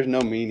 There's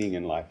no meaning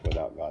in life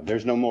without God.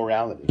 There's no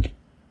morality.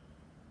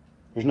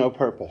 There's no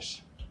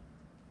purpose.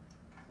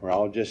 We're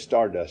all just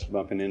stardust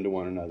bumping into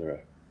one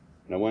another.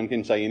 No one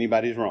can say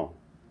anybody's wrong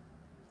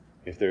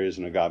if there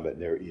isn't a God, but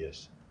there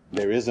is.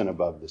 There isn't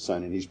above the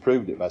sun, and He's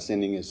proved it by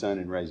sending His Son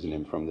and raising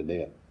Him from the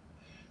dead.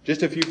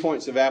 Just a few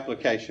points of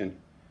application,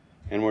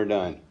 and we're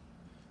done.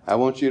 I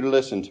want you to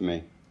listen to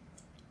me.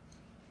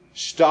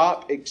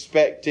 Stop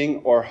expecting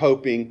or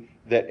hoping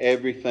that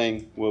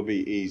everything will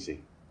be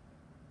easy.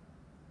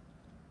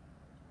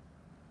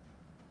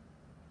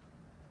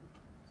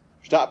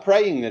 Stop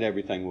praying that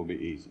everything will be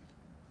easy.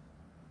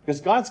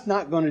 Because God's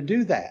not going to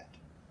do that.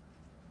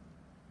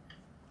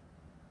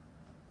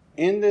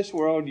 In this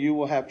world you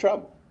will have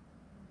trouble.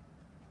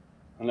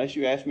 Unless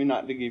you ask me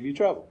not to give you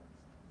trouble.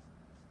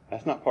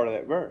 That's not part of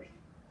that verse.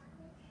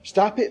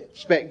 Stop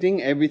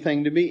expecting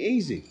everything to be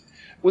easy.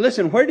 Well,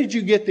 listen, where did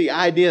you get the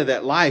idea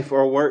that life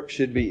or work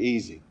should be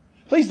easy?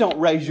 Please don't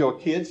raise your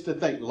kids to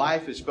think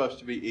life is supposed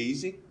to be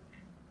easy.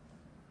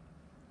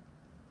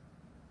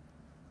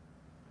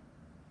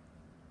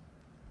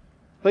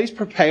 Please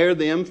prepare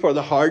them for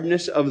the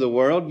hardness of the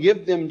world.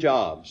 Give them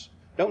jobs.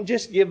 Don't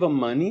just give them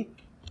money.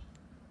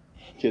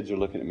 Kids are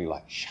looking at me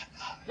like, shut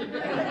up.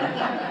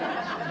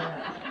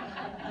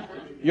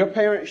 Your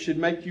parents should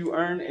make you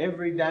earn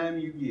every dime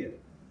you get.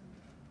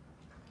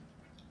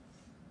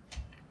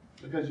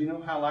 Because you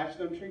know how life's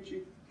going to treat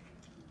you?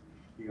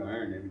 You're going to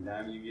earn every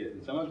dime you get.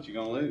 And some of it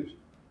you're going to lose.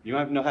 You don't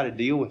have to know how to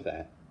deal with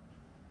that.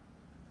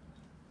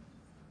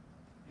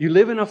 You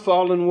live in a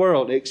fallen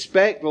world.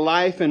 Expect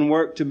life and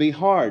work to be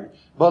hard.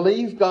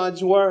 Believe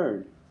God's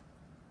Word.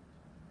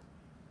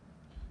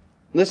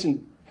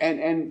 Listen,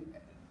 and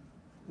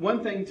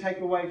one thing to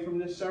take away from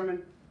this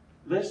sermon,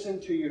 listen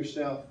to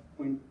yourself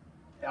when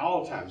at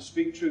all times.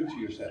 Speak truth to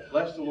yourself.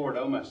 Bless the Lord,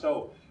 O my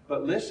soul.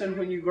 But listen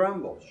when you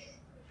grumble.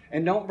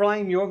 And don't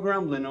blame your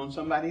grumbling on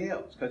somebody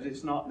else, because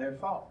it's not their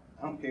fault.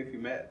 I don't care if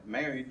you're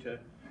married to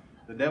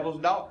the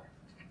devil's daughter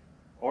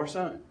or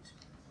son.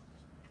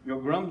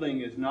 Your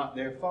grumbling is not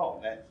their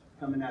fault. That's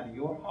coming out of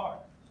your heart.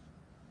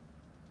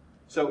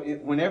 So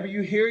whenever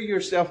you hear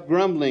yourself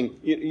grumbling,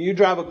 you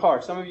drive a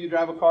car. Some of you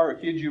drive a car, or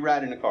kids, you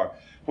ride in a car.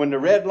 When the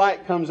red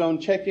light comes on,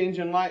 check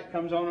engine light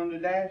comes on the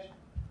dash,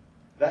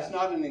 that's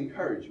not an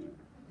encouragement.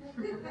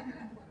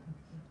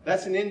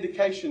 That's an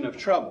indication of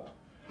trouble.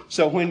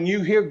 So when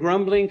you hear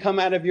grumbling come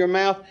out of your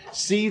mouth,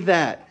 see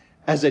that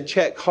as a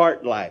check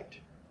heart light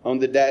on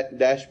the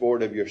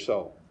dashboard of your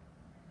soul.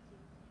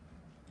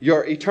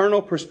 Your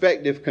eternal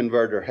perspective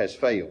converter has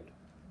failed.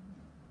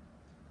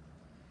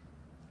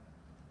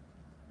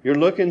 You're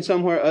looking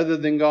somewhere other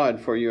than God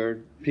for your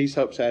peace,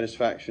 hope,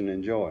 satisfaction,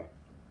 and joy.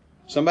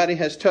 Somebody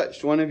has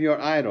touched one of your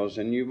idols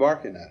and you're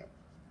barking at them.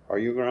 Or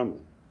you're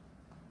grumbling.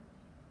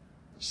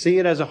 See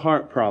it as a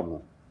heart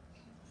problem.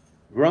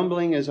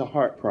 Grumbling is a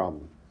heart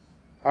problem.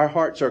 Our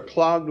hearts are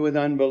clogged with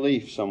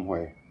unbelief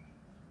somewhere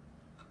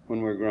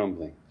when we're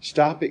grumbling.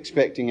 Stop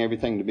expecting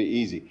everything to be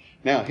easy.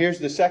 Now, here's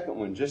the second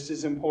one, just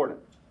as important.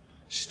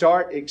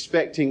 Start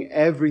expecting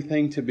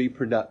everything to be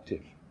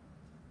productive.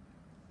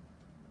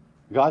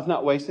 God's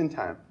not wasting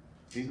time.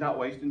 He's not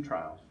wasting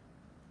trials.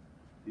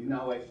 He's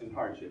not wasting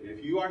hardship.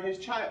 If you are His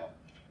child.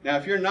 Now,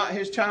 if you're not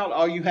His child,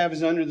 all you have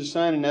is under the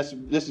sun, and this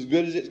is as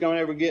good as it's going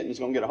to ever get, and it's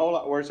going to get a whole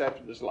lot worse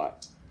after this life.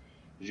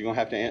 You're going to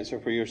have to answer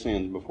for your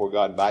sins before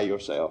God by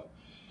yourself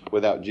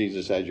without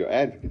Jesus as your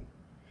advocate.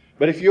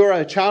 But if you're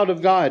a child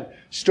of God,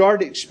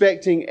 start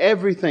expecting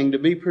everything to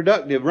be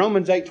productive.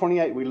 Romans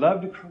 8:28, we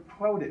love to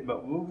quote it,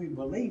 but will we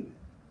believe it?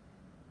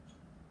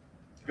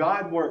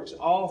 God works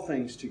all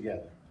things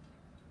together.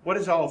 What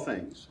is all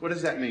things? What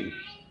does that mean?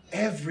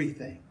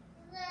 Everything.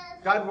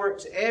 God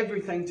works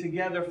everything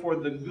together for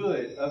the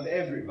good of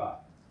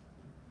everybody.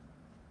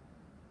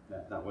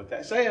 That's not what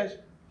that says.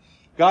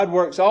 God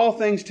works all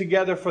things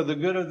together for the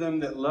good of them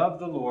that love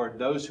the Lord,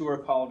 those who are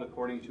called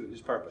according to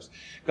His purpose.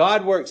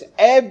 God works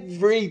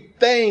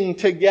everything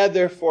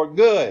together for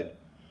good.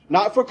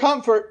 Not for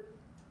comfort,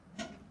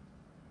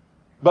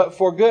 but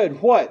for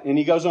good. What? And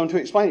He goes on to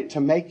explain it.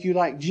 To make you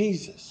like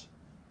Jesus.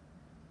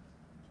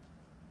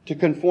 To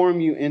conform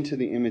you into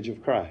the image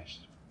of Christ.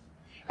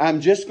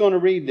 I'm just going to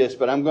read this,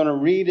 but I'm going to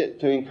read it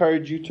to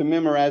encourage you to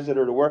memorize it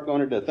or to work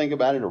on it, to think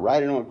about it, or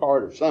write it on a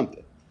card or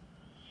something.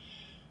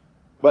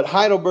 But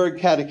Heidelberg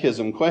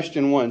Catechism,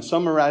 question 1,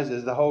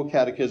 summarizes the whole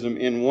catechism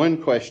in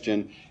one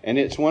question, and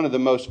it's one of the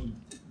most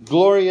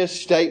glorious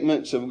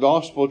statements of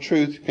gospel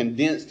truth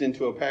condensed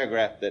into a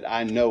paragraph that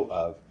I know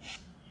of.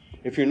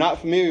 If you're not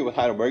familiar with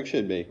Heidelberg, you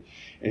should be.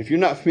 And if you're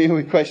not familiar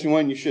with question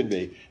 1, you should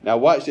be. Now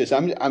watch this.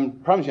 I'm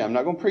promise you, I'm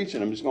not going to preach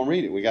it. I'm just going to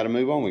read it. We got to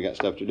move on. We got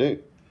stuff to do.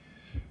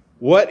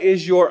 What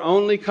is your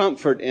only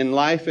comfort in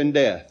life and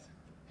death?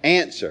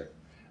 Answer,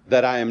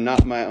 that I am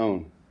not my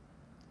own,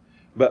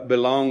 but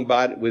belong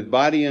with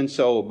body and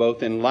soul,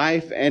 both in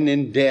life and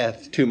in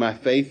death, to my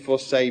faithful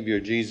Savior,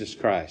 Jesus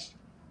Christ.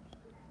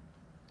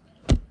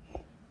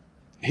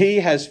 He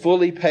has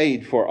fully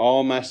paid for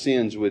all my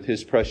sins with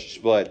His precious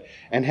blood,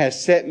 and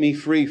has set me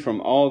free from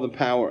all the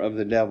power of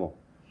the devil.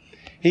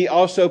 He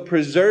also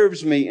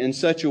preserves me in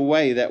such a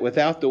way that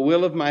without the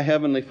will of my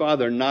Heavenly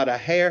Father, not a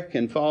hair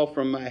can fall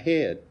from my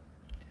head.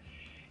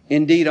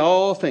 Indeed,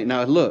 all things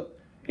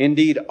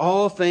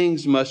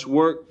must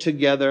work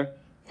together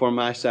for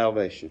my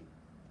salvation.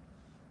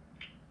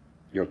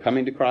 You're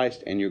coming to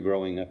Christ and you're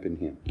growing up in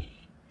Him.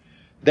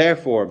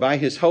 Therefore, by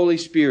His Holy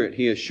Spirit,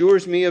 He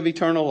assures me of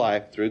eternal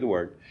life through the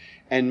Word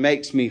and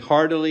makes me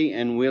heartily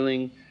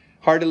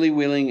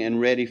willing and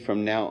ready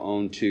from now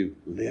on to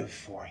live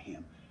for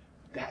Him.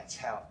 That's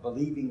how,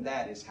 believing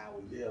that is how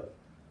we live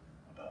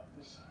above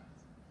the sun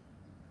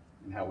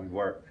and how we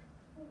work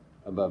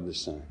above the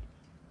sun.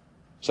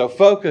 So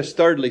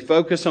thirdly,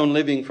 focus on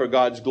living for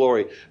God's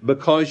glory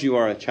because you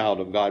are a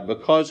child of God,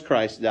 because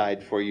Christ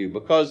died for you,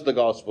 because the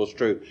gospel is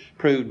true,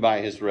 proved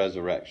by His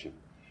resurrection.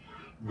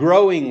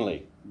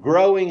 Growingly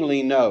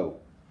know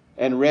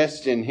and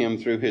rest in Him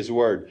through His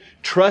Word.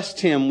 Trust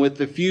Him with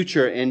the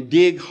future and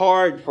dig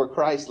hard for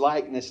Christ's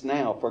likeness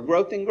now, for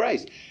growth in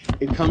grace.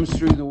 It comes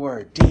through the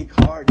Word. Dig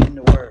hard in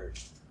the Word.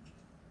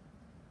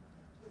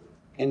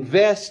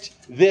 Invest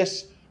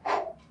this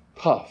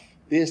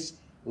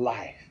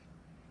life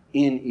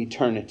in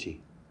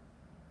eternity.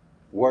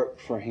 Work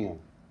for Him.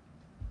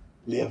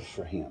 Live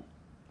for Him.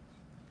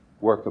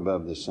 Work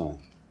above the sun.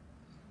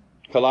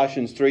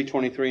 Colossians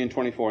 3:23 and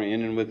 24,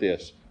 ending with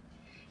this.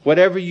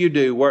 Whatever you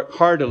do, work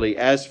heartily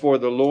as for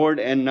the Lord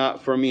and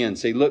not for men.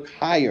 See, look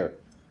higher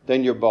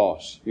than your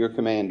boss, your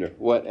commander,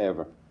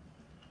 whatever.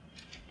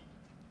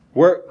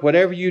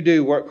 Whatever you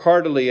do, work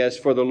heartily as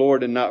for the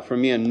Lord and not for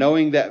men,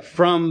 knowing that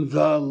from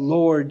the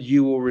Lord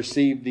you will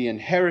receive the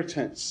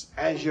inheritance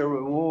as your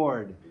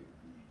reward.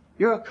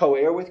 You're a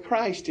co-heir with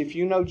Christ. If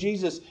you know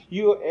Jesus,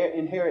 you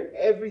inherit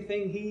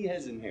everything He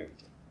has inherited.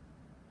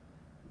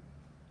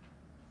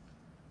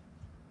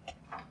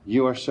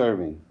 You are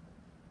serving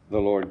the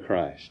Lord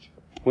Christ.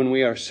 When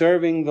we are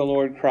serving the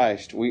Lord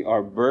Christ, we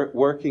are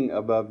working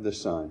above the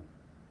sun.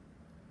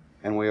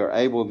 And we are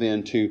able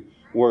then to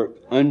work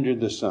under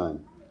the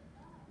sun,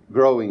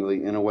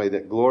 growingly in a way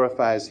that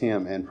glorifies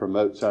Him and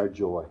promotes our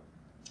joy.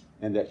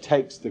 And that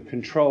takes the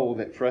control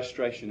that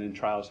frustration and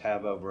trials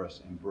have over us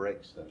and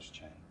breaks those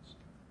chains.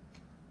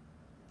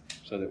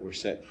 So that we're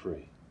set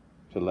free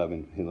to love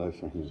and live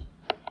for Him.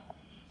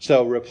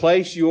 So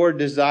replace your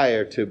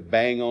desire to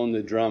bang on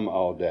the drum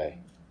all day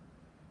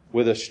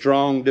with a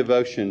strong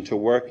devotion to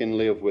work and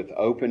live with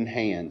open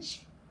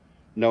hands,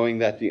 knowing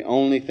that the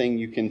only thing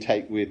you can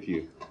take with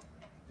you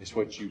is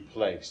what you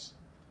place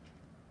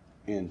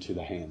into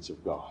the hands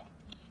of God.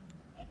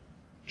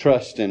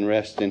 Trust and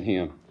rest in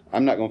Him.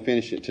 I'm not going to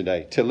finish it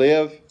today. To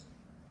live.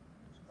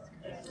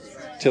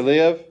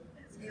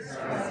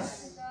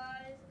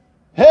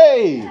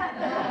 Hey!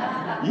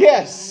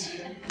 Yes!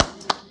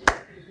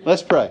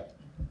 Let's pray.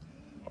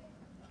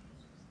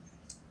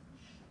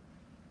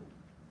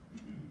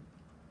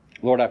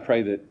 Lord, I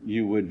pray that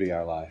You would be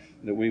our life,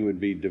 that we would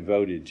be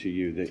devoted to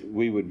You, that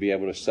we would be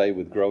able to say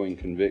with growing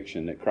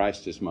conviction that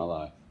Christ is my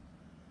life.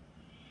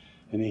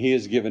 And He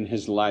has given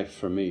His life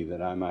for me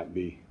that I might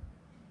be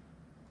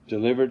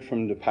delivered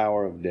from the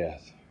power of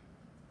death,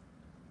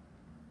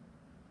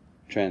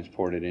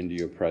 transported into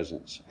your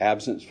presence.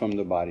 Absence from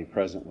the body,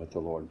 present with the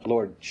Lord.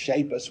 Lord,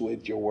 shape us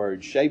with your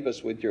word. Shape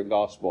us with your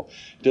gospel.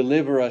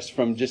 Deliver us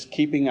from just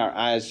keeping our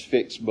eyes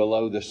fixed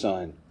below the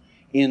sun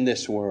in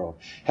this world.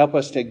 Help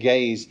us to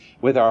gaze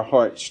with our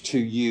hearts to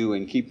you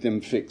and keep them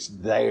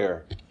fixed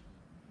there,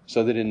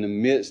 so that in the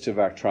midst of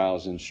our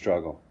trials and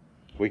struggle,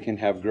 we can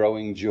have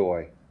growing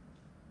joy,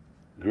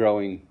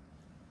 growing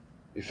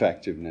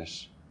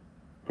effectiveness,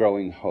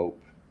 growing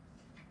hope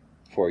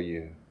for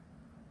you.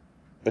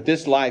 But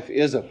this life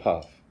is a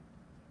puff.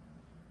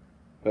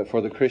 But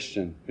for the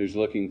Christian who's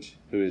looking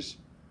to his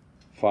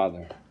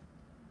father,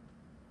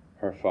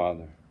 her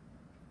father,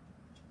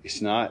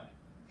 it's not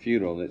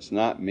futile, it's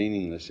not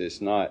meaningless,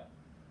 it's not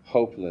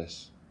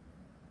hopeless,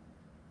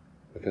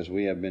 because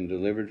we have been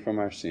delivered from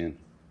our sin.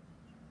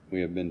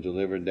 We have been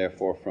delivered,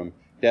 therefore, from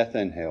death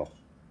and hell.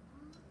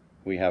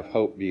 We have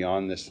hope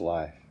beyond this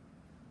life.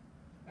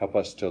 Help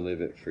us to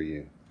live it for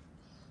you.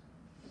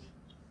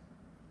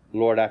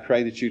 Lord, I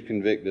pray that you'd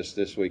convict us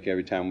this week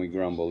every time we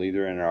grumble,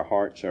 either in our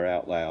hearts or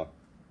out loud.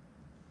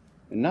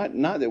 And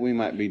not that we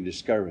might be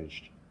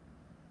discouraged,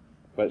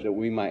 but that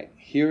we might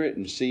hear it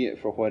and see it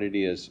for what it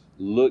is.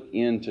 Look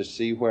in to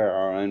see where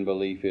our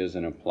unbelief is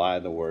and apply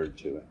the word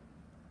to it.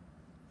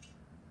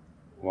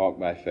 Walk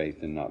by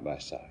faith and not by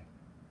sight.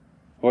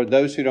 Lord,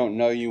 those who don't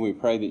know you, we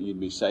pray that you'd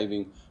be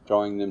saving,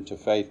 drawing them to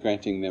faith,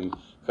 granting them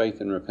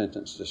faith and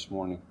repentance this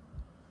morning.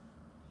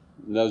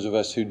 Those of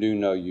us who do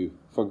know you,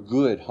 for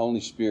good Holy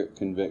Spirit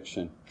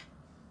conviction,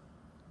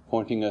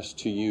 pointing us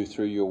to you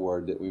through your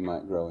word that we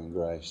might grow in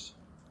grace.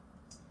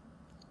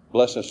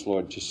 Bless us,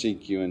 Lord, to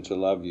seek you and to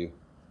love you.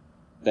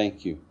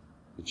 Thank you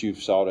that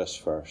you've sought us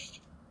first,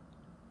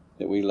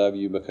 that we love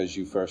you because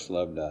you first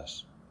loved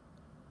us,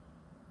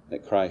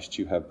 that Christ,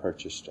 you have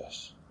purchased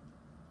us.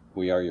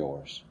 We are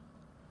yours.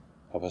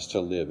 Help us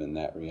to live in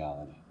that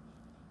reality.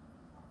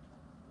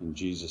 In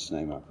Jesus'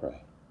 name I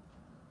pray.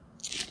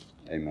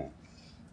 Amen.